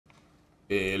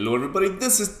Hello everybody,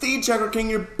 this is the Jaguar King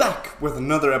here, back with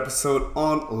another episode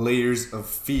on Layers of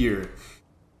Fear.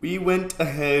 We went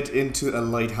ahead into a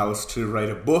lighthouse to write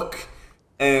a book,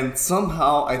 and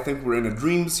somehow I think we're in a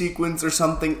dream sequence or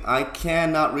something. I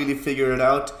cannot really figure it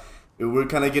out. We're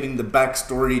kind of getting the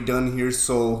backstory done here,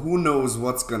 so who knows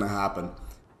what's gonna happen.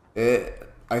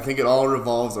 I think it all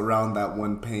revolves around that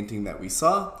one painting that we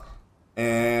saw,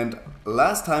 and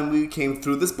last time we came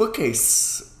through this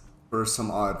bookcase for some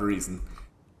odd reason.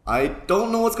 I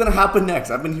don't know what's gonna happen next.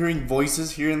 I've been hearing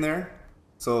voices here and there,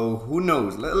 so who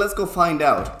knows? Let's go find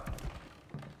out.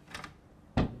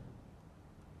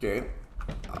 Okay,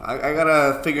 I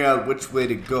gotta figure out which way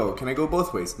to go. Can I go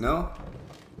both ways? No?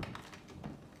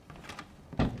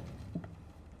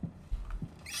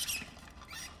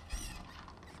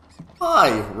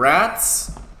 Hi,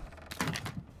 rats!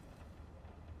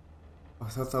 I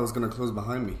thought that was gonna close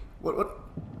behind me. What?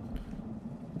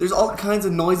 There's all kinds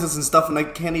of noises and stuff and I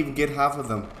can't even get half of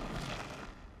them.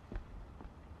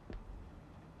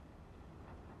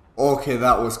 Okay,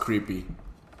 that was creepy.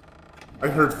 I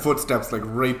heard footsteps like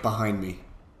right behind me.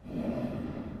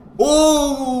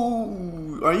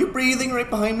 Oh! Are you breathing right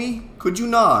behind me? Could you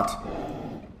not?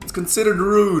 It's considered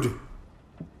rude.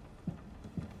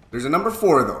 There's a number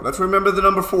 4 though. Let's remember the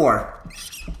number 4.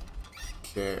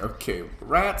 Okay.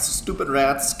 Rats, stupid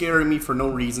rats, scaring me for no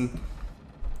reason.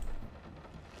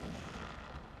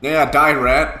 Yeah, die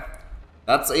rat.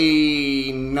 That's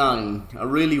a 9. A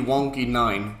really wonky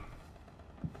 9.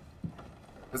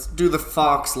 Let's do the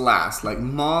fox last, like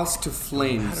moss to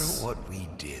flames. No matter what we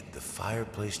did, the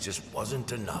fireplace just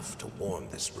wasn't enough to warm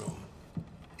this room.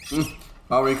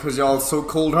 Probably because y'all so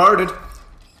cold-hearted.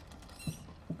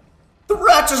 The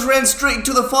rat just ran straight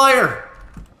to the fire!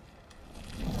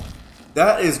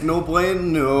 That is no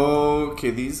bueno. Okay,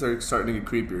 these are starting to get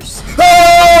creepier.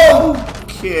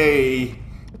 Okay.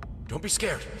 Don't be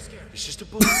scared. It's just a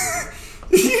book.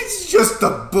 It's just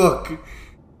a book.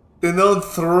 Then they'll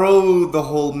throw the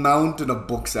whole mountain of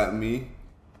books at me.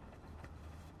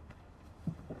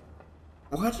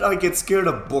 Why did I get scared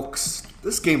of books?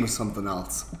 This game is something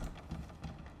else.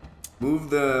 Move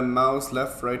the mouse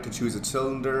left, right to choose a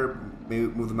cylinder.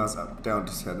 Move the mouse up, down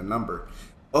to set a number.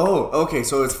 Oh, okay,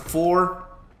 so it's 4.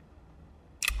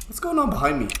 What's going on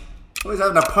behind me? Somebody's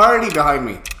having a party behind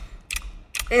me.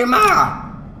 Hey, Ma!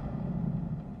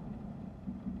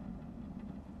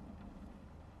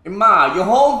 Hey, Ma, you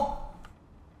home?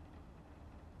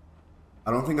 I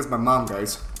don't think it's my mom,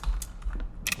 guys.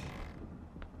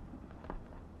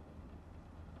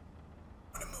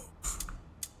 I'm gonna move.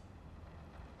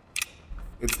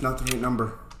 It's not the right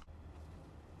number.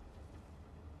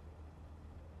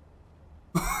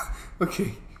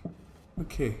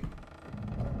 Okay.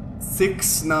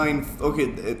 6, 9. Okay,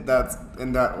 that's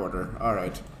in that order.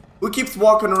 Alright. Who keeps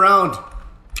walking around?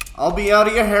 I'll be out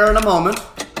of your hair in a moment.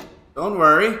 Don't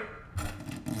worry.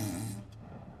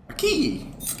 A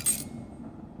key.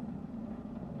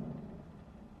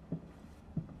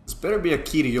 This better be a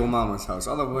key to your mama's house.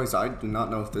 Otherwise, I do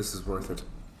not know if this is worth it.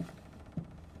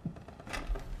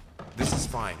 This is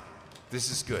fine. This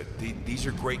is good. These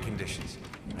are great conditions.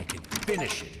 I can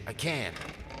finish it. I can.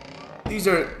 These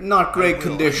are not great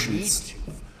conditions.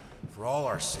 I need to. For all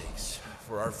our sakes.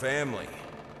 For our family.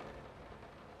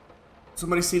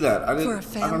 Somebody see that? I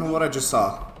don't know what I just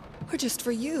saw. Or just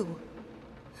for you.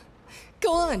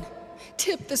 Go on.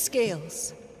 Tip the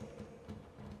scales.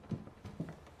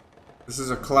 This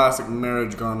is a classic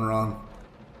marriage gone wrong.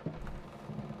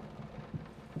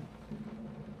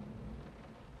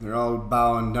 They're all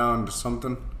bowing down to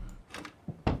something.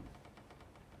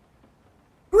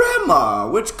 Grandma,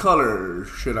 which color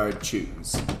should I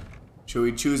choose? Should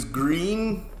we choose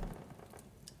green?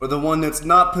 Or the one that's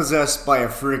not possessed by a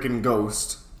freaking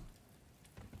ghost?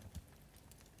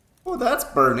 Oh, that's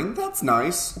burning. That's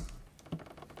nice.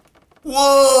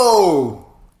 Whoa!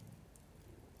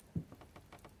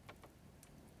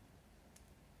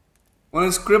 One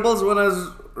has scribbles, one has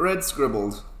red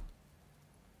scribbles.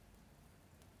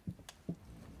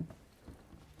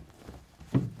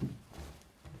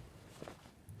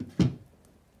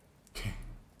 Okay.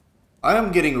 I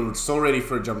am getting so ready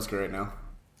for a jump scare right now.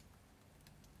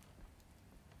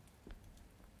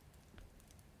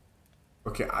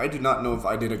 Okay, I do not know if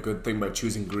I did a good thing by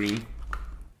choosing green.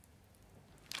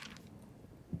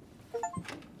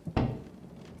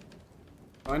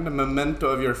 Find a memento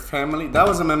of your family. That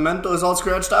was a memento, it's all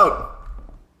scratched out.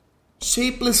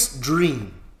 Shapeless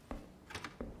dream.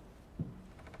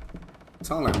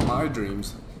 Sound like my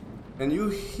dreams. Can you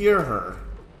hear her?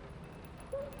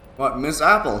 What, Miss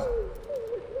Apple?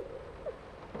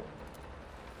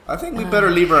 I think we better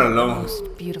leave her alone.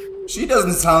 Most beautiful. She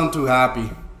doesn't sound too happy.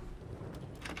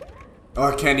 Oh,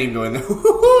 I can't even go in there.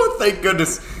 Thank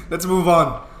goodness. Let's move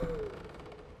on.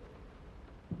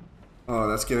 Oh,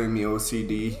 that's giving me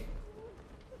OCD.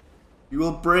 You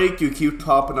will break, you keep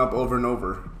popping up over and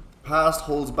over. Past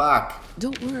holds back.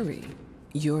 Don't worry.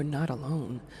 You're not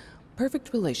alone.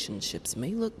 Perfect relationships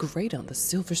may look great on the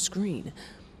silver screen,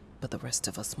 but the rest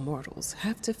of us mortals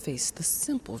have to face the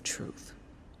simple truth.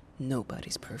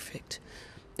 Nobody's perfect.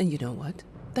 And you know what?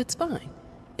 That's fine.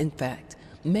 In fact,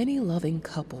 many loving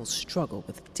couples struggle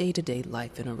with day-to-day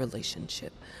life in a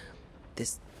relationship.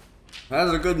 This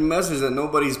That's a good message that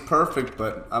nobody's perfect,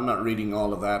 but I'm not reading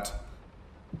all of that.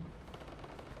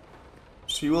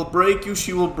 She will break you,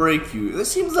 she will break you.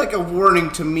 This seems like a warning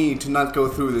to me to not go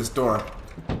through this door.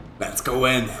 Let's go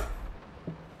in.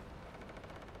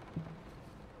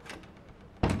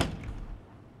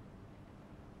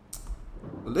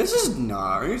 This is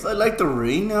nice. I like the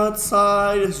rain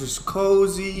outside. This is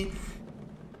cozy.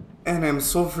 And I'm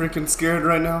so freaking scared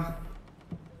right now.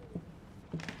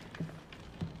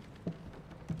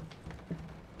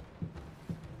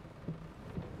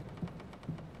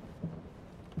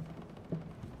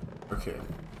 Okay.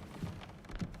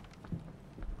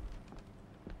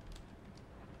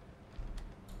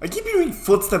 I keep hearing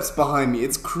footsteps behind me.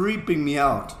 It's creeping me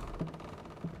out.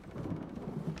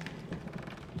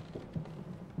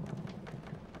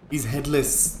 He's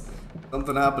headless.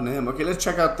 Something happened to him. Okay, let's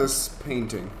check out this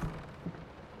painting.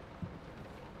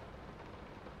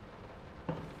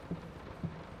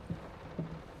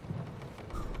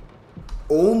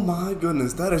 Oh my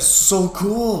goodness, that is so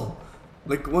cool.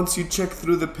 Like once you check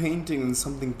through the painting and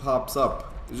something pops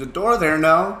up. There's a door there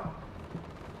now.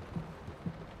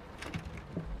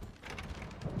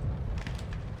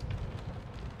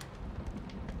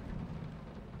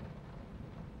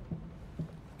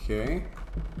 Okay.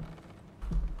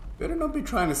 Better not be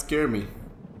trying to scare me.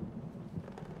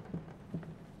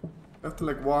 I have to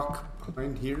like walk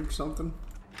behind here or something?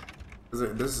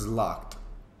 This is locked.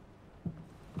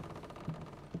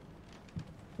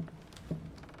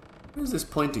 Where's this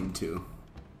pointing to?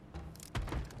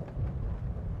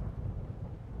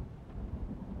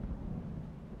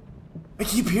 I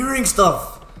keep hearing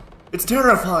stuff! It's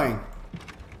terrifying!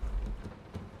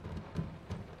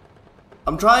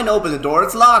 I'm trying to open the door,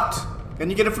 it's locked! Can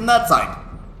you get it from that side?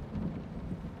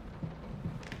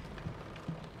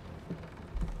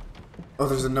 Oh,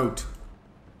 there's a note.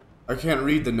 I can't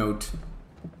read the note.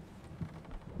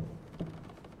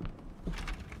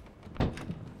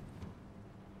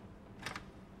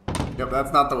 Yep,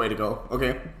 that's not the way to go.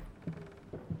 Okay.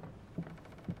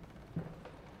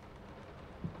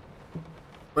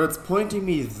 But it's pointing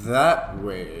me that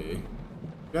way.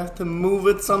 You have to move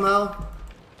it somehow?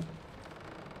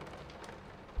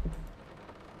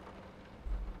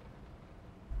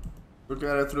 Look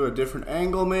at it through a different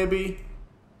angle, maybe?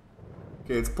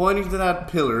 Okay, it's pointing to that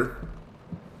pillar.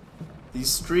 These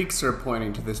streaks are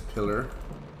pointing to this pillar.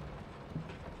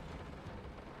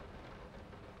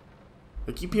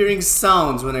 I keep hearing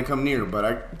sounds when I come near, but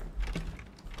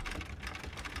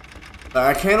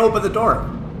I can't open the door.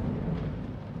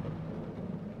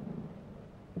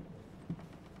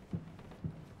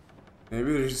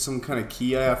 Maybe there's some kind of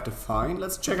key I have to find.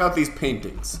 Let's check out these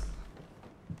paintings.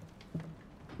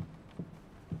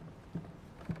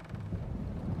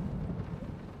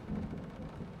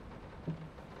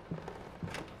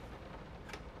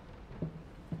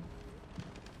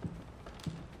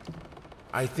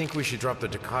 I think we should drop the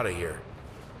Takata here.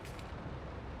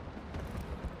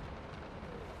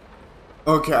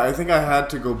 Okay, I think I had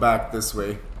to go back this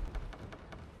way.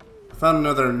 I found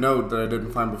another note that I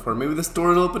didn't find before. Maybe this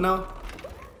door is open now?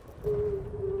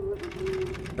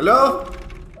 Hello?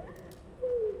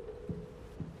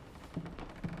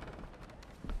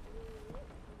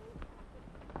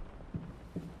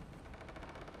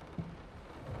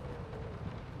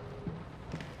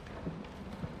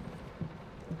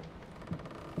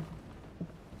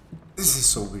 This is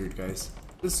so weird, guys.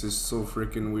 This is so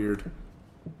freaking weird.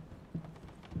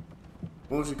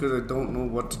 Mostly because I don't know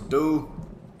what to do.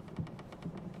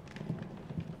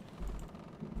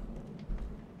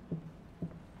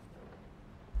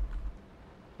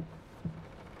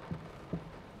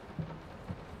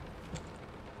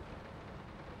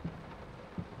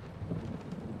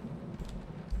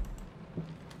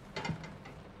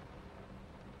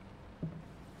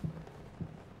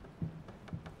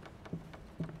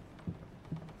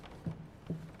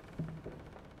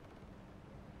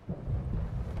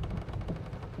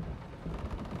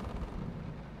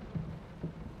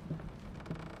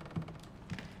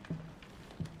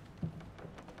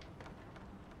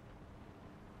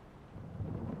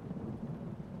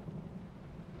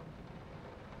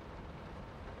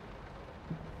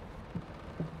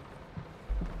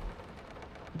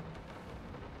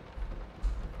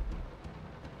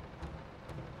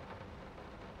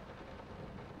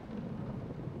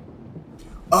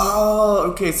 Oh,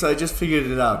 okay, so I just figured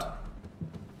it out.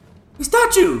 The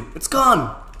statue! It's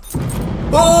gone!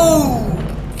 Oh!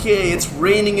 Okay, it's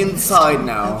raining inside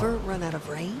now. Ever run out of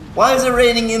rain? Why is it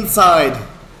raining inside?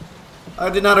 I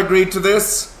did not agree to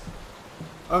this.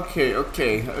 Okay, let's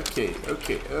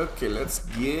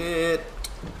get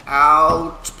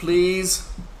out, please.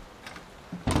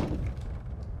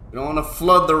 We don't want to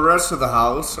flood the rest of the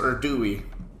house, or do we?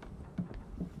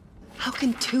 How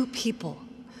can two people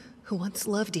who once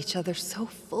loved each other so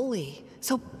fully,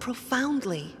 so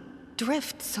profoundly,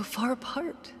 drift so far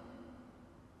apart?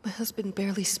 My husband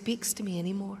barely speaks to me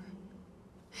anymore.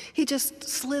 He just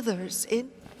slithers in.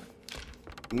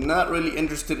 Not really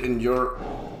interested in your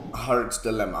heart's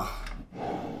dilemma.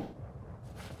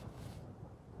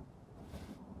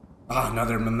 Ah,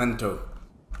 another memento.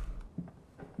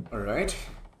 Alright.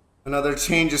 Another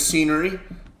change of scenery.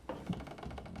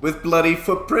 With bloody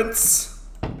footprints.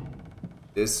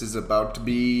 This is about to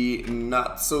be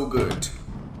not so good.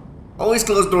 Always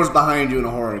close doors behind you in a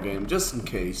horror game, just in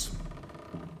case.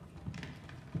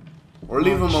 Or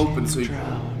leave them open so you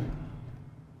can...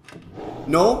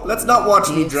 No, let's not watch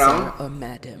me drown. Sir or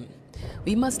madam,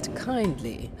 we must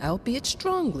kindly, albeit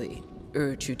strongly,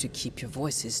 urge you to keep your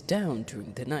voices down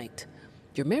during the night.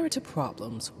 Your marital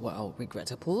problems, while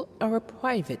regrettable, are a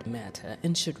private matter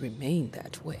and should remain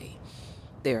that way.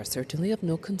 They are certainly of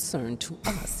no concern to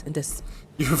us in this...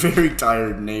 You're very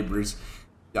tired, neighbors.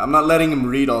 Yeah, I'm not letting him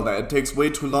read all that. It takes way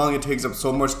too long. It takes up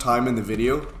so much time in the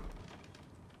video.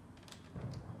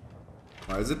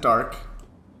 Why is it dark?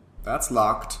 That's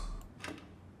locked.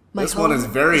 This one is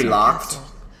very locked.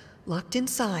 Locked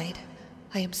inside.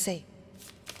 I am safe.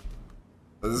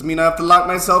 Does this mean I have to lock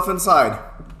myself inside?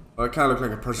 Well, I kind of look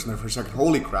like a person there for a second.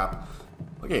 Holy crap.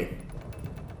 Okay.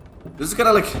 This is kind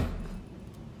of like...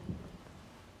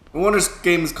 No wonder this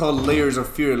game is called Layers of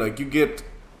Fear. Like, you get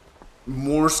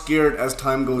more scared as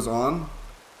time goes on.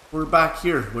 We're back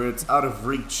here, where it's out of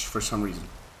reach for some reason.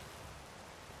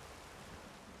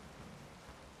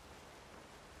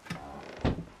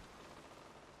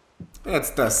 It's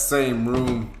the same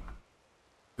room.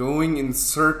 Going in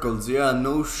circles, yeah,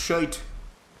 no shite.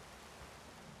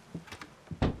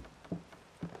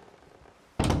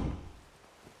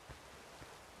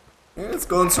 Yeah, let's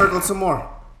go in circles some more.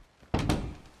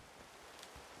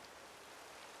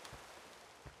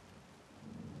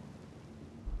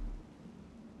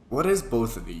 What is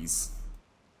both of these?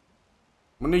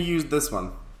 I'm gonna use this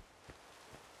one.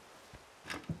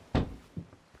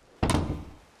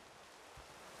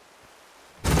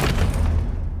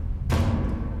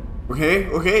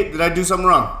 Okay, did I do something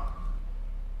wrong?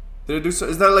 Did I do so?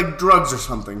 Is that like drugs or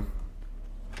something?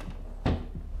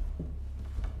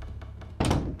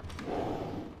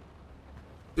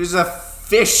 There's a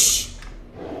fish.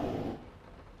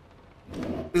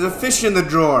 There's a fish in the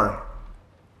drawer.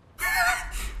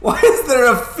 Why is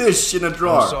there a fish in a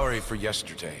drawer? I'm sorry for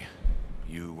yesterday.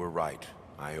 You were right.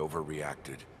 I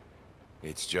overreacted.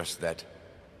 It's just that...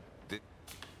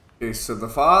 Okay, so the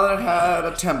father had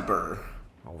a temper.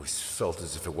 Always felt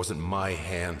as if it wasn't my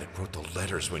hand that wrote the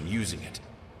letters when using it.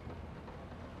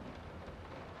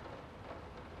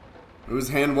 Whose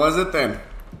hand was it then?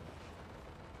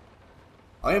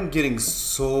 I am getting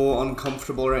so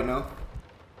uncomfortable right now.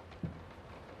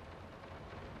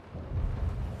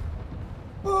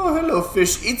 Oh, hello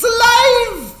fish. It's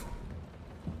alive!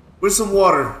 Where's some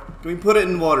water? Can we put it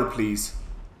in water, please?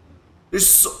 There's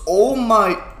so... Oh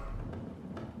my...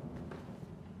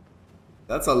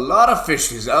 That's a lot of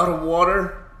fishes out of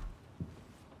water.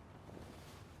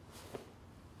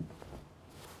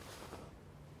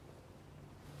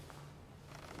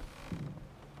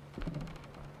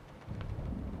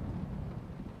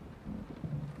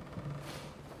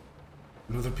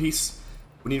 Another piece.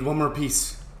 We need one more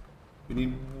piece. We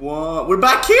need one. We're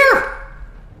back here!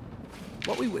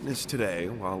 What we witnessed today,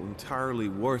 while entirely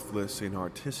worthless in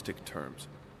artistic terms,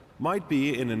 might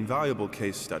be an invaluable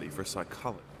case study for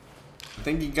psychology. I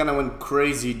think he kinda went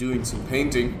crazy doing some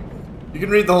painting. You can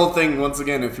read the whole thing once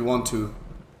again if you want to.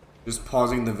 Just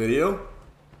pausing the video.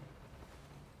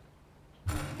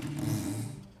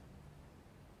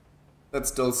 That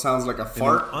still sounds like a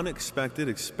fart. An unexpected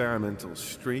experimental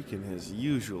streak in his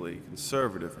usually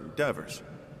conservative endeavors,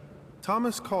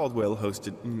 Thomas Caldwell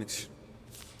hosted an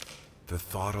The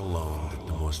thought alone that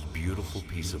the most beautiful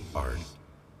piece of art...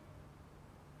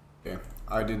 Okay,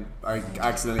 I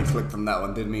accidentally clicked on that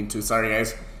one, didn't mean to, sorry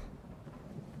guys.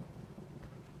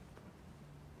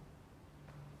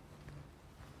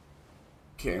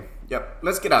 Okay, yep,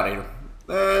 let's get out of here.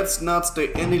 Let's not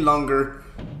stay any longer.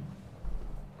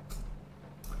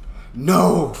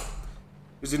 No!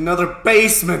 There's another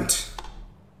basement!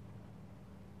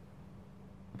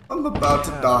 I'm about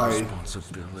to die.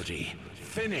 Responsibility.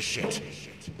 Finish it.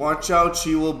 Watch out,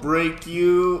 she will break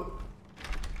you.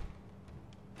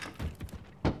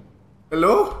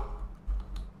 Hello?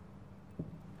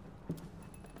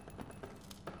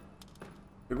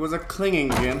 It was a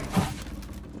clinging again.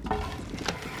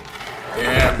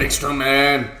 Yeah, big strong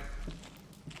man.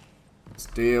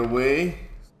 Stay away.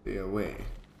 Stay away.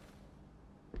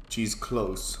 She's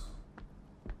close.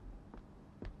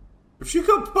 If she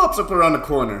pops up around the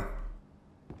corner.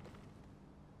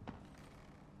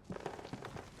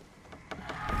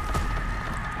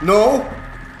 No!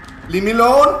 Leave me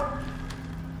alone!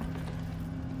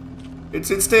 It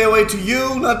said stay away to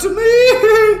you, not to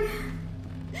me!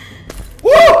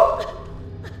 Woo!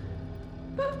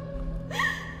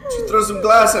 She throws some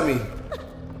glass at me.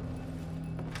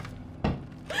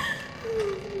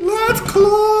 Let's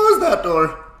close that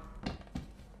door.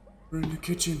 We're in the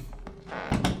kitchen.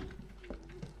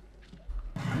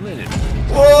 Linen.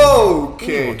 Whoa,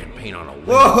 okay. Anyone can paint on a linen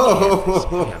Whoa! canvas.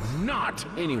 I am not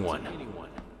anyone.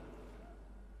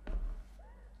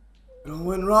 It all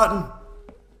went rotten.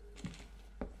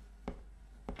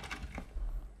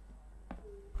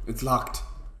 It's locked.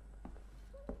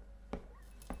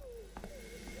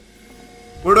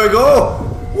 Where do I go?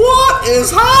 What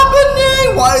is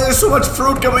happening? Why is there so much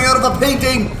fruit coming out of the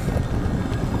painting?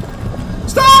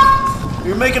 Stop!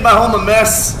 You're making my home a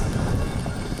mess.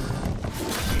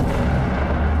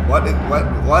 What?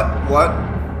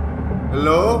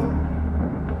 Hello?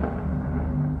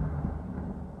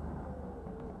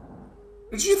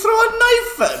 Did you throw a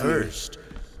knife at me? First,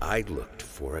 I looked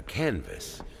for a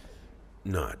canvas.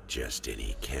 Not just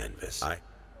any canvas.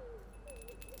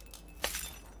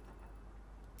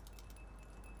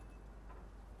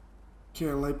 Okay,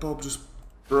 a light bulb just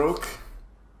broke.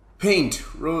 Paint.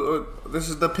 This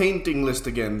is the painting list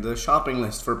again. The shopping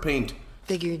list for paint.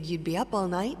 Figured you'd be up all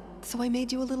night, so I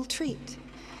made you a little treat.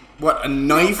 What, a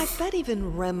knife? I bet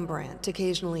even Rembrandt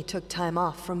occasionally took time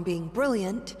off from being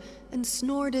brilliant and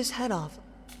snored his head off.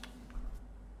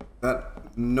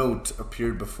 That note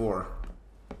appeared before.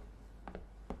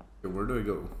 Okay, where do I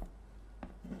go?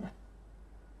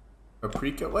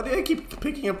 Paprika? Why do I keep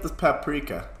picking up this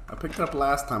paprika? I picked it up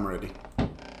last time already.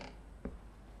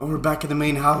 Oh, we're back in the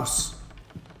main house.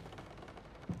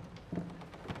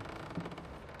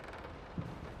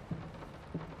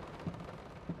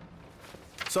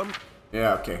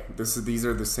 Yeah, okay. These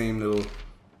are the same little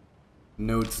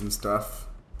notes and stuff.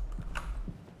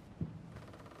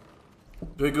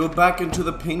 Do I go back into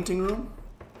the painting room?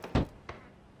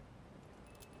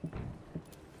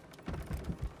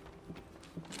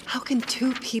 How can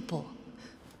two people?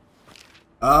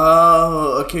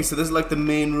 Oh, okay, so this is like the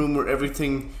main room where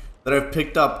everything that I've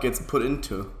picked up gets put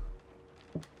into.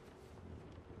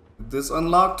 Is this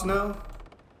unlocked now?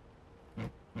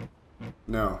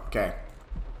 No, okay.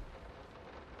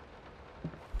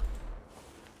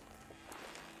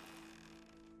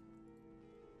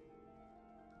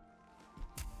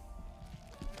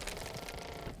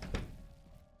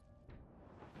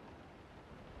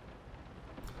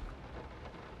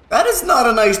 That is not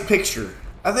a nice picture.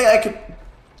 I think I could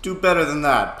do better than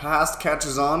that. Past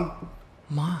catches on.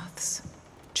 Moths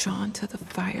drawn to the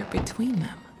fire between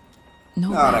them. No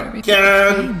Not matter if again.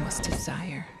 the flame was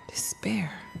desire,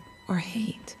 despair, or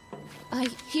hate. I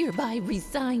hereby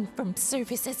resign from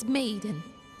service as maiden.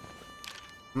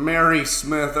 Mary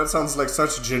Smith. That sounds like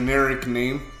such a generic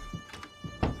name.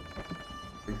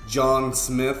 Like John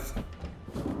Smith.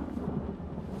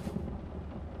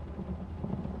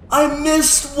 I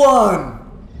missed one!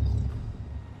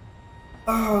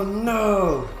 Oh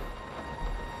no!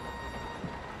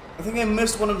 I think I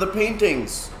missed one of the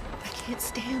paintings. I can't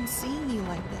stand seeing you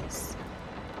like this.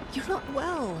 You're not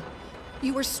well.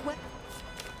 You were sweat.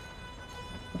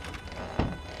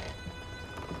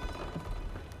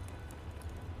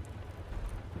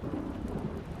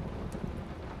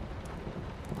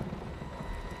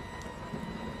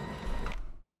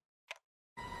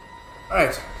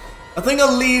 Alright. I think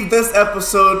I'll leave this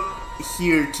episode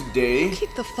here today.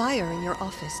 Keep the fire in your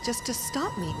office just to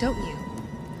stop me, don't you?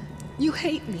 You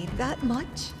hate me that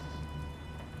much?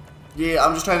 Yeah,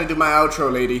 I'm just trying to do my outro,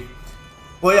 lady.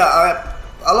 Well, yeah,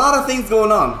 a lot of things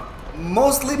going on.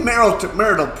 Mostly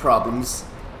marital problems.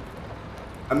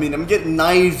 I mean, I'm getting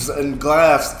knives and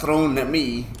glass thrown at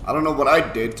me. I don't know what I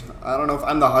did. I don't know if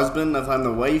I'm the husband, if I'm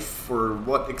the wife, or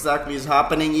what exactly is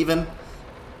happening even.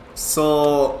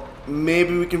 So,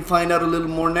 maybe we can find out a little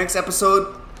more next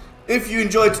episode. If you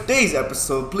enjoyed today's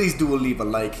episode, please do leave a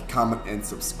like, comment, and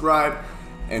subscribe.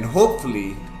 And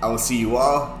hopefully, I will see you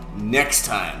all next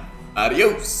time.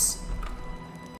 Adios!